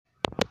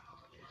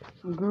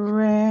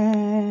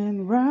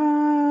Grand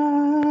Rising.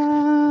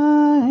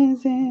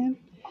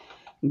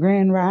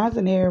 Grand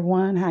Rising,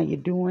 everyone. How you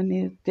doing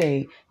this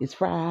day? It's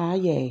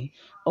Friday.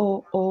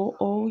 Oh, oh,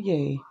 oh,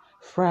 yeah.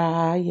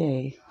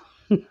 Friday.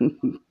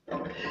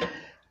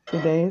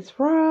 Today is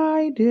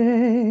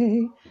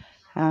Friday.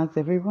 How's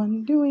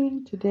everyone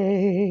doing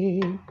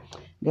today?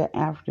 Good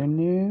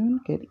afternoon,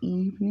 good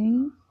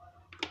evening,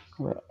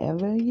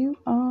 wherever you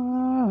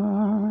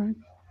are.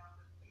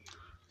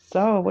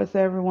 So, what's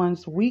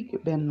everyone's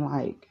week been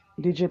like?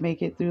 Did you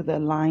make it through the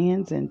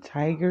lions and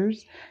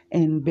tigers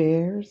and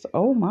bears?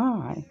 Oh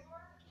my.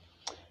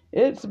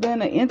 It's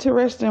been an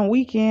interesting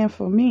weekend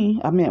for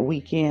me. I meant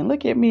weekend.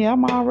 Look at me.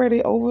 I'm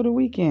already over the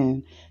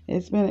weekend.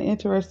 It's been an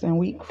interesting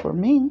week for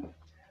me.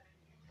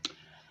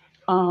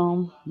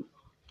 Um,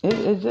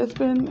 it's just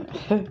been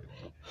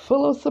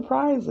full of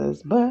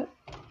surprises, but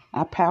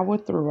I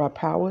powered through. I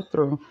powered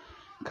through.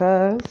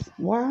 Cause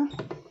why?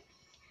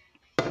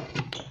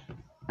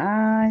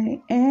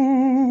 I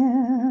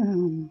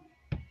am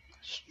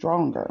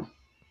stronger,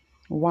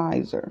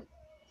 wiser.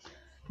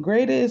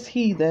 Greater is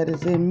he that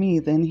is in me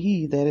than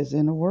he that is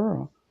in the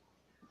world.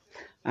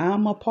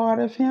 I'm a part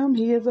of him.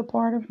 He is a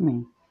part of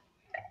me.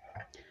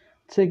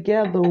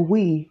 Together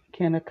we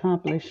can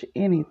accomplish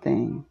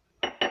anything.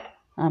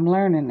 I'm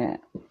learning that.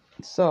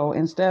 So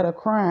instead of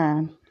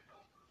crying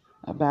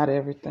about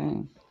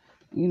everything,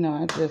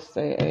 I just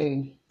say,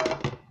 hey,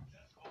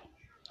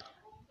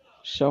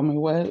 show me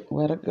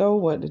where to go,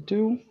 what to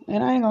do.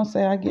 And I ain't gonna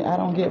say I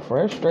don't get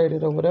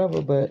frustrated or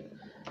whatever, but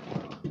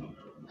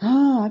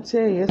I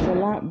tell you, it's a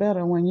lot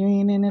better when you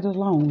ain't in it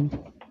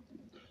alone.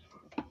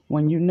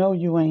 When you know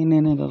you ain't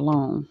in it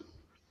alone.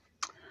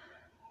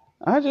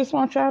 I just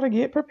want y'all to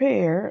get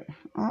prepared.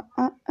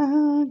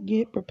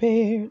 Get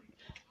prepared.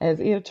 As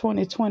if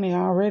 2020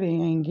 already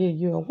ain't give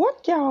you a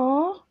what,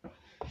 y'all?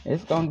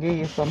 It's gonna give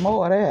you some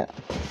more of that.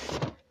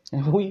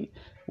 And we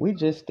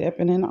just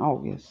stepping in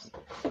August.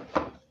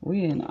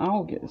 We in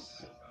August.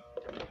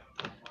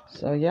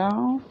 So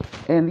y'all,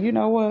 and you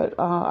know what?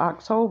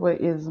 October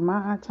is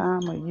my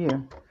time of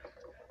year.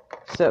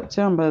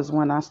 September is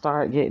when I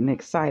start getting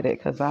excited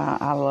because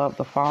I love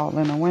the fall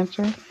and the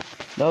winter.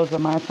 Those are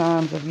my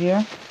times of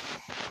year.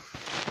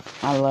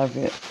 I love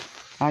it.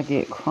 I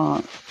get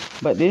crunk.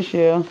 But this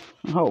year,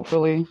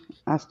 hopefully,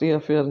 I still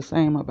feel the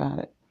same about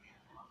it.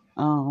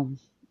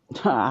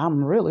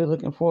 I'm really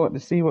looking forward to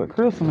see what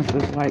Christmas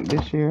is like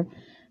this year.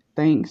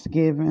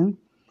 Thanksgiving,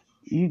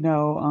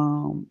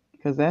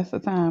 because that's the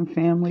time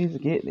families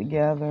get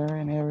together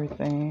and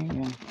everything.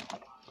 And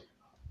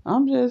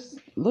I'm just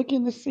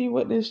looking to see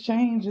what this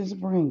change is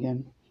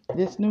bringing.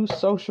 This new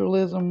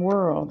socialism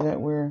world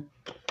that we're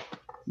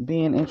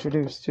being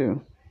introduced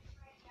to.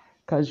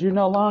 Because you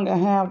no longer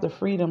have the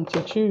freedom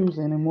to choose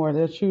anymore.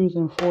 They're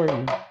choosing for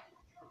you.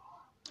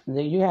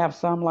 Then you have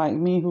some like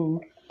me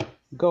who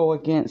go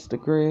against the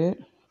grid.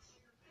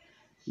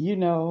 I'm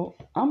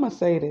going to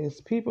say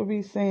this. People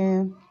be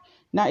saying,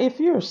 now if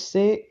you're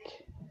sick,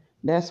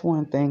 that's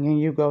one thing and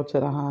you go to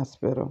the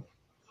hospital.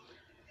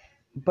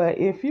 But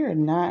if you're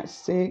not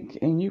sick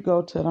and you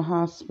go to the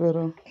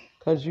hospital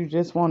because you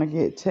just want to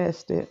get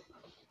tested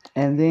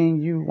and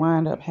then you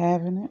wind up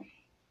having it,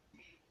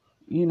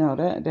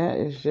 that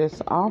is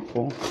just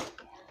awful.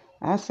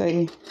 I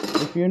say,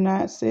 if you're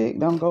not sick,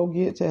 don't go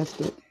get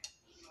tested.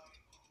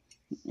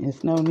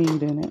 It's no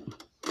need in it.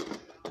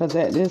 Because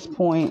at this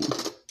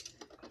point,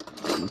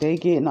 they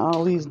getting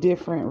all these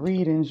different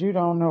readings. You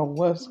don't know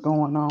what's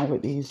going on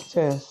with these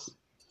tests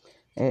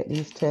at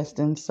these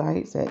testing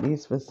sites, at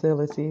these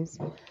facilities.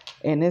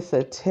 And it's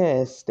a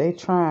test. They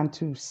trying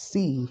to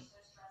see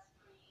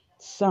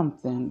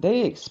something.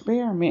 They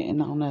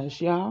experimenting on us,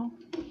 y'all.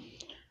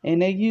 And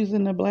they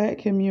using the black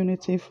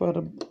community for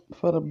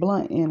the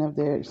blunt end of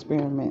their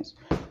experiments.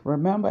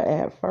 Remember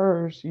at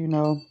first,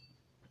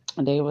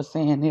 they were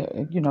saying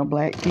that,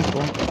 black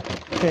people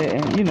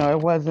couldn't, it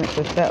wasn't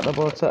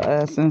susceptible to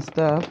us and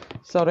stuff.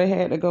 So they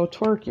had to go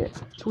tweak it,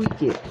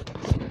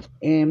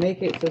 and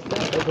make it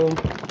susceptible.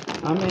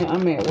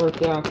 I'm at work,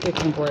 y'all,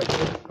 cooking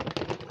breakfast.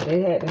 They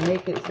had to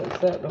make it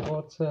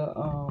susceptible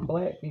to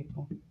black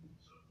people.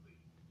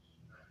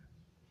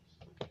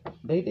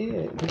 They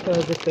did,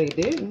 because if they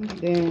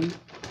didn't, then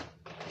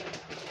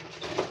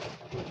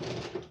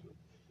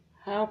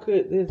how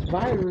could this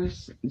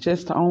virus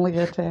just only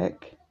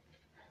attack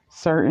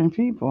certain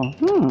people?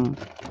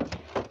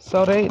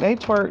 So they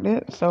twerked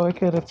it so it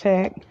could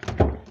attack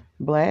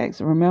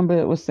blacks. Remember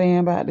it was saying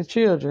about the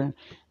children.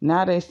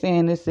 Now they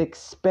saying it's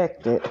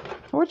expected.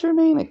 What you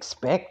mean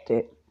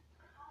expected?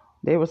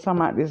 They were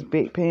talking about this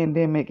big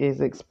pandemic is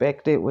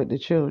expected with the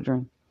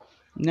children.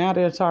 Now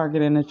they're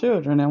targeting the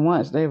children. And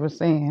once they were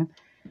saying,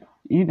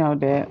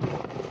 that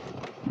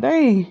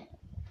they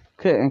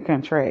couldn't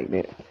contract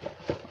it.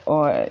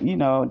 Or,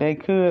 they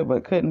could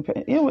but couldn't.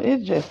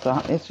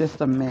 It's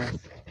just a mess.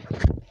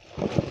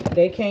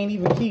 They can't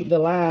even keep the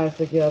lives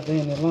together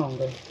any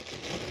longer.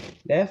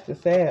 That's the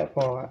sad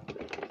part.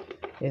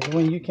 Is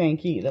when you can't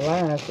keep the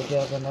lives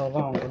together no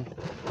longer.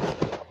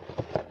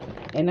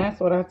 And that's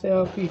what I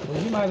tell people.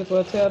 You might as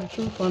well tell the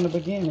truth from the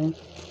beginning,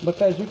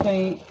 because you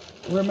can't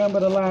remember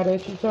the lie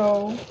that you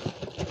told.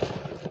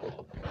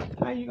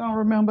 How you gonna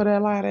remember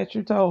that lie that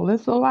you told?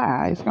 It's a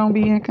lie. It's gonna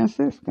be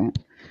inconsistent.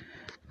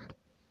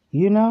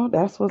 You know,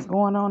 that's what's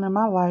going on in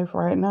my life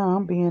right now.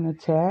 I'm being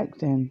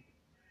attacked, and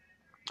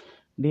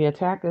the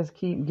attackers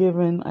keep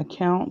giving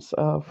accounts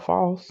of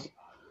false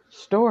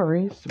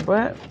stories.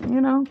 But, you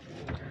know,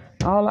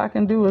 all I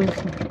can do is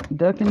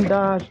duck and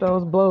dodge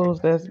those blows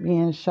that's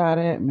being shot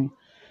at me.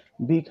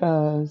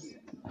 Because,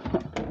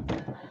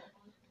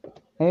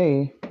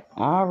 hey,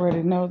 I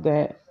already know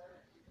that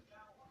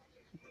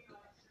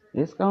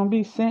it's going to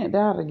be sent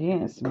out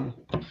against me.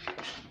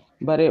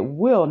 But it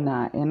will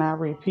not, and I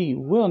repeat,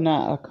 will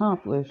not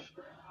accomplish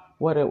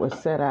what it was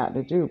set out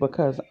to do,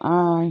 because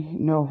I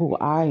know who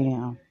I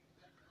am.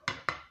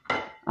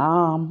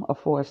 I'm a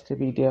force to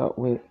be dealt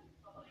with.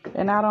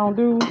 And I don't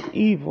do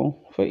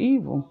evil for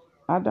evil.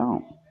 I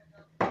don't.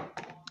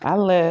 I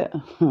let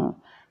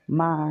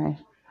my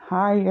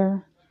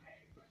higher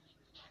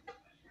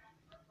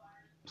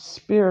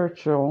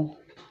spiritual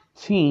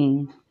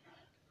team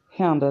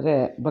handle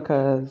that,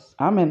 because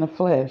I'm in the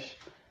flesh.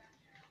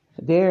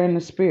 They're in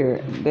the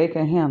spirit. They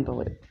can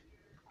handle it.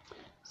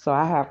 So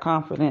I have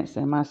confidence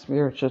in my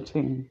spiritual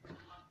team.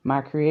 My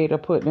Creator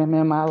put them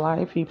in my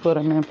life. He put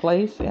them in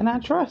place, and I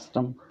trust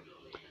them.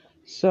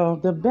 So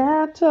the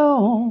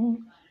battle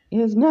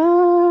is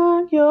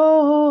not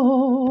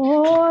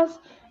yours.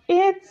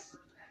 It's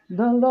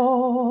the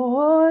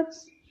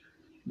Lord's.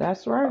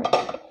 That's right.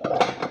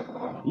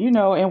 You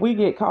know, and we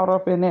get caught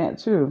up in that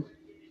too.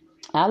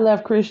 I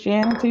left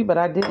Christianity, but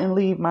I didn't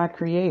leave my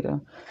Creator.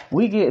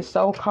 We get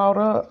so caught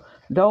up.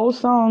 Those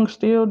songs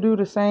still do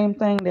the same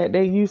thing that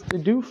they used to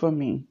do for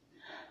me,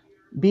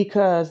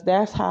 because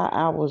that's how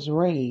I was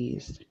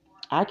raised.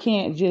 I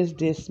can't just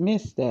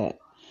dismiss that.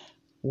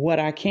 What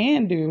I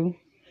can do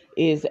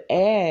is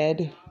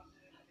add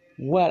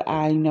what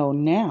I know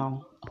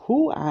now,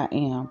 who I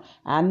am.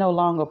 I no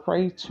longer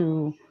pray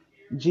to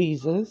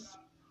Jesus.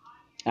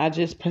 I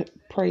just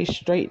pray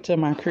straight to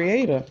my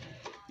Creator,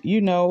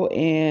 you know,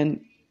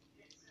 and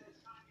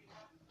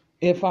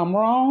if I'm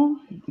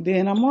wrong,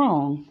 then I'm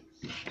wrong.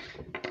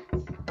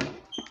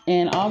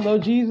 And although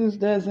Jesus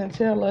doesn't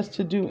tell us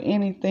to do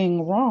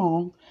anything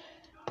wrong,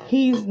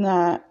 He's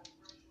not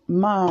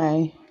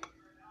my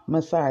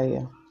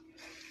Messiah.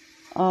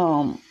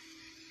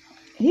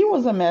 He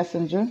was a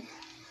messenger,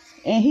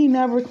 and He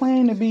never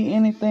claimed to be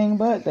anything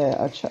but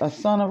that, a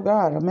son of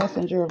God, a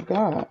messenger of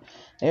God.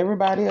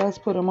 Everybody else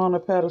put Him on a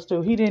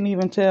pedestal. He didn't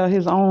even tell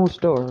His own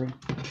story.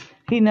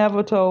 He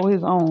never told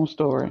His own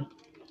story.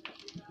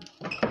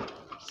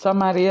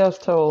 Somebody else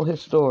told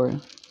His story.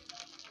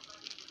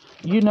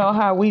 You know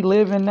how we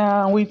living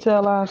now and we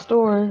tell our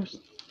stories?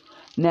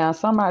 Now,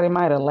 somebody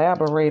might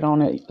elaborate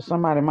on it.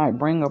 Somebody might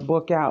bring a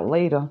book out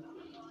later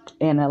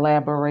and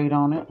elaborate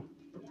on it.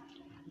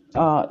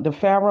 The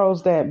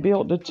pharaohs that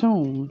built the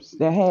tombs,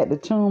 that had the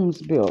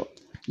tombs built,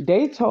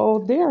 they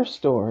told their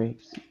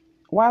stories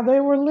while they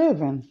were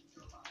living.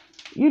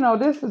 You know,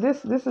 this is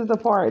the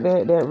part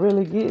that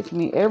really gets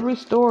me. Every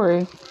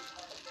story,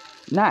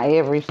 not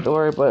every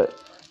story, but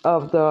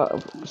of the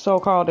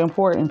so-called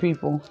important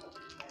people,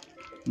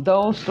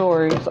 those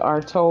stories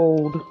are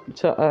told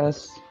to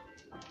us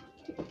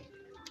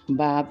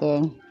by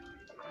the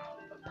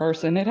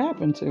person it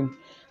happened to.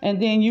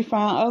 And then you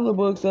find other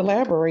books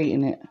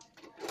elaborating it.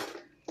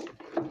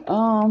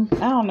 I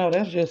don't know.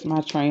 That's just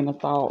my train of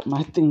thought,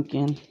 my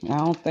thinking. I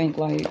don't think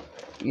like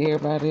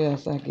everybody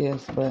else, I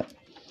guess. But,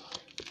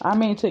 I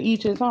mean, to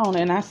each his own.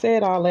 And I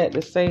said all that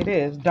to say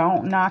this.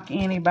 Don't knock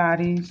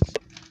anybody's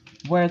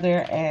where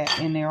they're at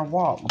in their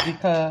walk.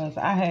 Because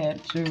I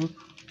had to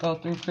go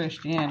through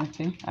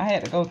Christianity. I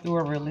had to go through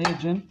a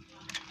religion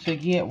to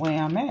get where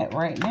I'm at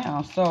right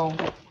now. So,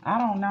 I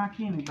don't knock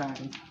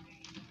anybody.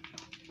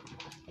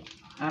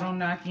 I don't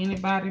knock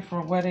anybody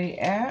for where they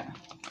at.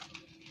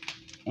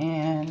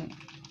 And,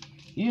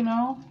 you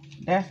know,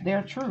 that's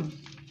their truth.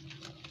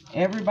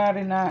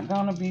 Everybody not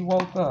going to be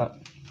woke up.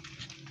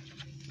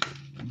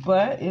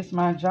 But it's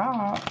my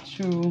job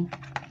to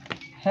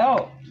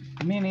help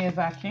many as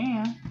I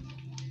can.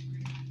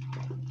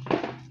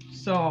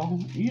 So,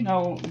 you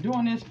know,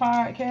 doing this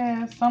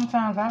podcast,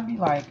 sometimes I be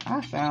like,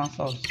 I sound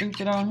so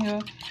stupid on here.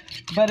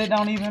 But it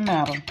don't even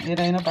matter. It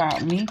ain't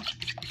about me.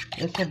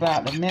 It's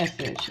about the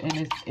message.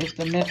 And it's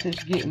the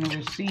message getting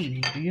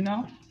received, you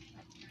know?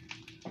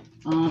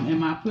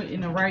 Am I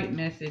putting the right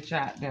message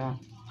out there?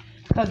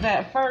 Because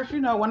at first, you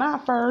know, when I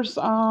first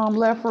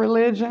left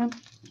religion,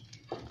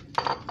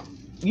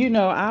 you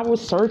know, I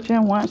was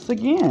searching once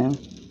again.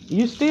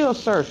 You still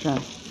searching.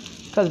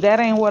 Because that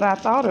ain't what I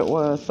thought it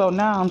was. So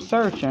now I'm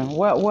searching.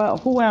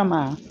 Who am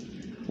I?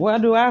 Where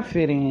do I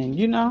fit in,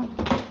 you know?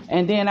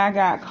 And then I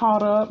got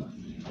caught up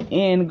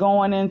in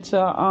going into,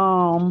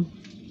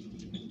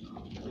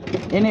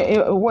 and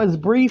it was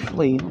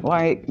briefly,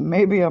 like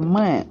maybe a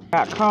month.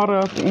 Got caught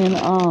up in,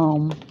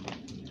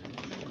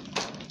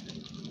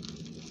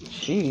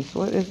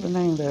 what is the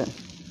name of that?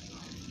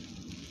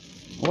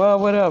 Well,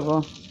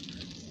 whatever.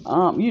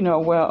 well,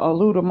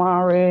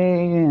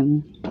 Ludamare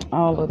and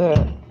all of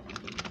that.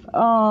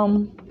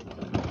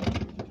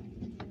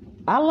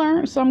 I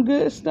learned some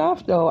good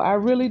stuff though. I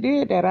really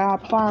did that I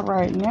apply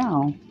right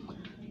now.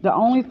 The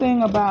only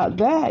thing about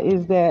that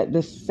is that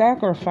the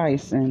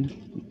sacrificing,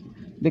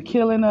 the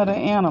killing of the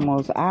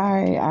animals,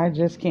 I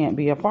just can't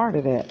be a part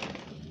of that.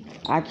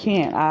 I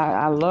can't.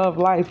 I love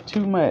life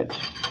too much.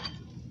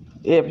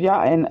 If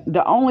y'all, and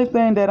the only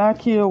thing that I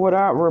kill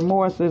without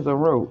remorse is a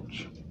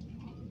roach.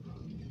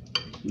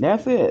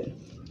 That's it.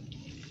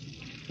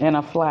 And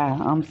a fly.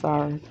 I'm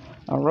sorry.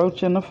 A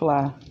roach and a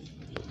fly.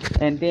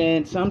 And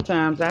then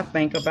sometimes I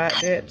think about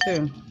that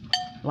too.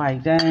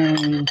 Like,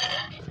 dang,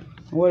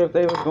 what if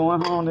they was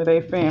going home to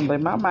their family?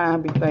 My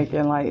mind be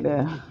thinking like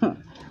that.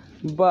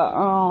 But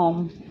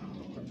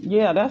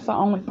yeah, that's the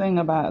only thing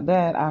about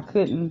that. I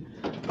couldn't,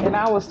 and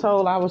I was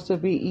told I was to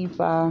be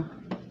Ifa.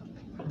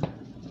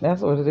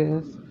 That's what it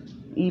is.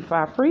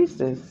 Ifa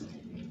priestess.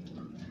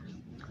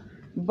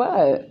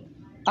 But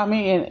I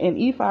mean, in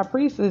Ifa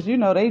priestess,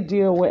 they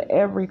deal with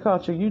every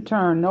culture. You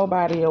turn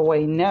nobody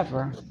away,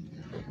 never.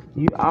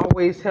 You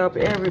always help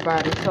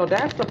everybody. So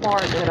that's the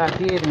part that I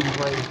did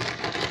embrace.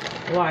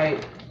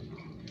 Like,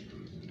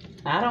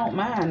 I don't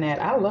mind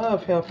that. I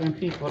love helping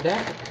people.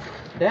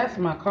 That's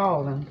my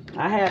calling.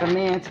 I had a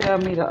man tell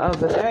me the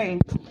other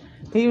day,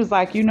 he was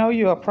like,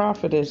 you're a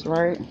prophetess,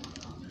 right?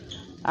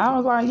 I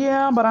was like,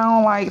 yeah, but I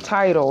don't like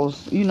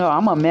titles.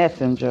 I'm a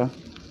messenger.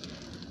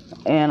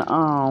 And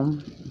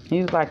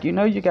he was like,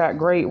 you got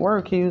great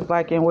work. He was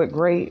like, and with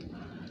great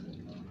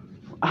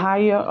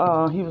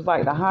higher, he was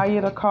like, the higher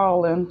the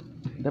calling,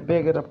 the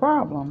bigger the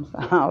problems.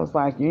 I was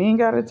like, you ain't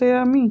got to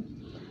tell me.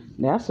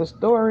 That's the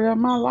story of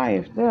my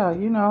life there,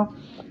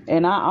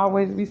 And I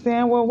always be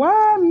saying, well,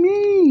 why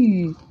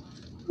me?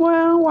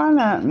 Well, why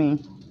not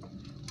me?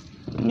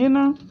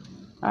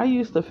 I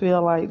used to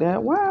feel like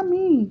that. Why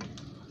me?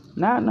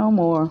 Not no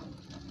more.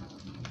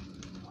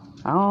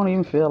 I don't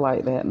even feel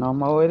like that no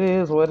more. It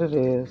is what it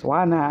is.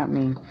 Why not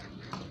me?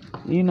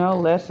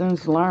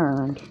 Lessons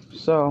learned.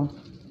 So,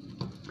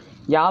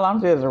 y'all,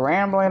 I'm just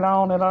rambling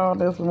on and on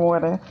this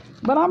morning.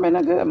 But I'm in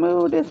a good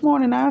mood this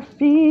morning. I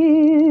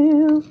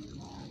feel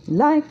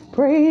like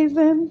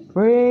praising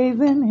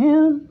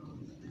him.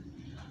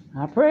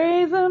 I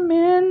praise him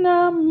in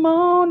the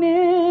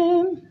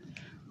morning.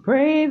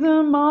 Praise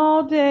him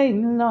all day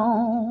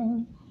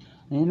long.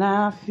 And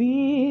I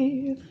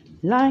feel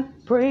like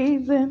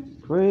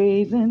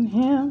praising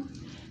him.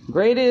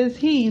 Greater is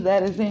he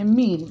that is in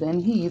me than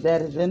he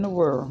that is in the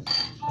world.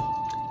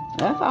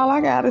 That's all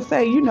I got to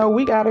say.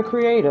 We got a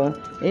creator.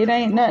 It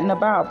ain't nothing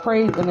about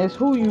praising. It's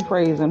who you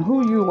praising,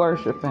 who you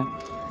worshiping.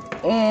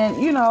 And,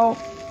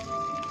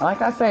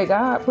 like I say,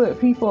 God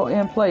put people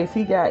in place.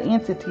 He got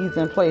entities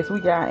in place. We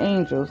got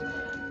angels.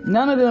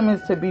 None of them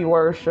is to be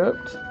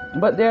worshipped,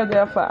 but they're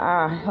there for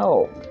our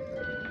help.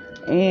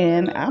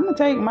 And I'm going to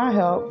take my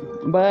help.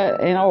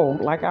 But,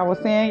 like I was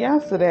saying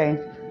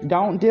yesterday,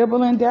 don't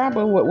dibble and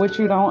dabble with what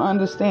you don't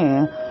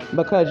understand,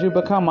 because you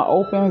become an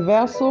open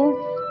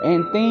vessel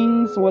and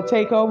things will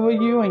take over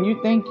you and you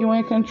think you're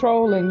in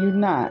control and you're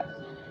not.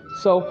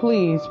 So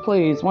please,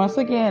 once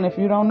again, if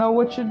you don't know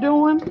what you're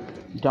doing,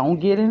 don't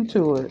get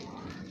into it.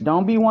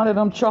 Don't be one of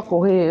them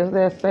chuckleheads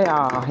that say,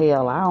 oh,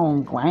 hell, I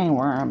ain't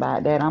worrying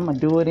about that. I'm going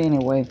to do it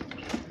anyway.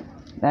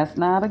 That's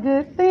not a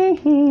good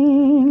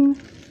thing.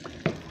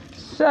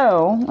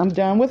 So, I'm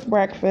done with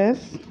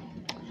breakfast.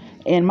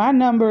 And my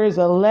number is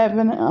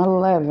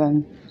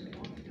 1111.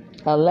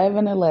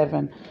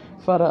 1111.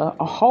 For the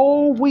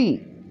whole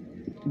week,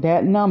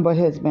 that number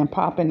has been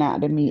popping out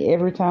to me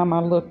every time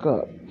I look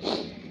up.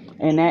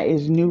 And that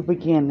is new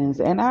beginnings.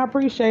 And I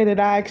appreciate it.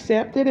 I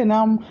accept it. And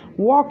I'm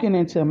walking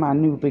into my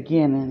new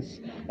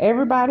beginnings.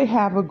 Everybody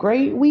have a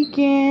great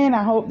weekend.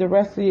 I hope the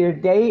rest of your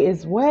day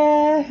is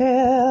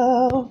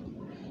well.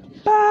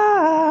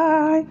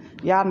 Bye.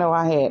 Y'all know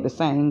I had to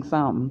sing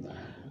something.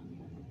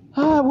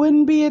 I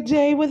wouldn't be a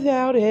day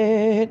without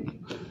it.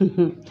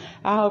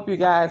 I hope you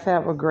guys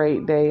have a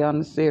great day on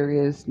a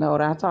serious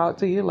note. I'll talk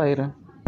to you later.